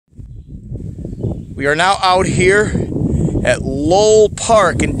We are now out here at Lowe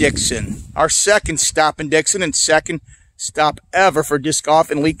Park in Dixon. Our second stop in Dixon and second stop ever for disc golf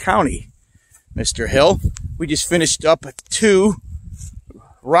in Lee County. Mr. Hill, we just finished up at 2.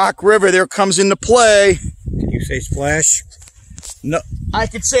 Rock River there comes into play. Can you say splash? No, I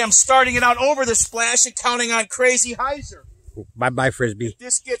could say I'm starting it out over the splash and counting on Crazy Heiser. Bye-bye, Frisbee. If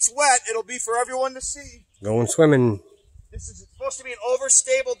this gets wet, it'll be for everyone to see. Going swimming. This is supposed to be an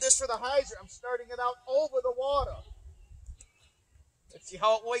overstable disc for the hyzer. I'm starting it out over the water. Let's see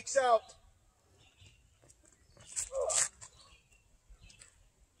how it wakes out.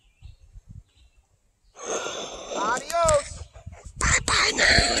 Adios. Bye-bye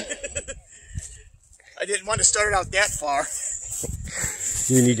now. I didn't want to start it out that far.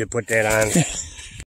 You need to put that on.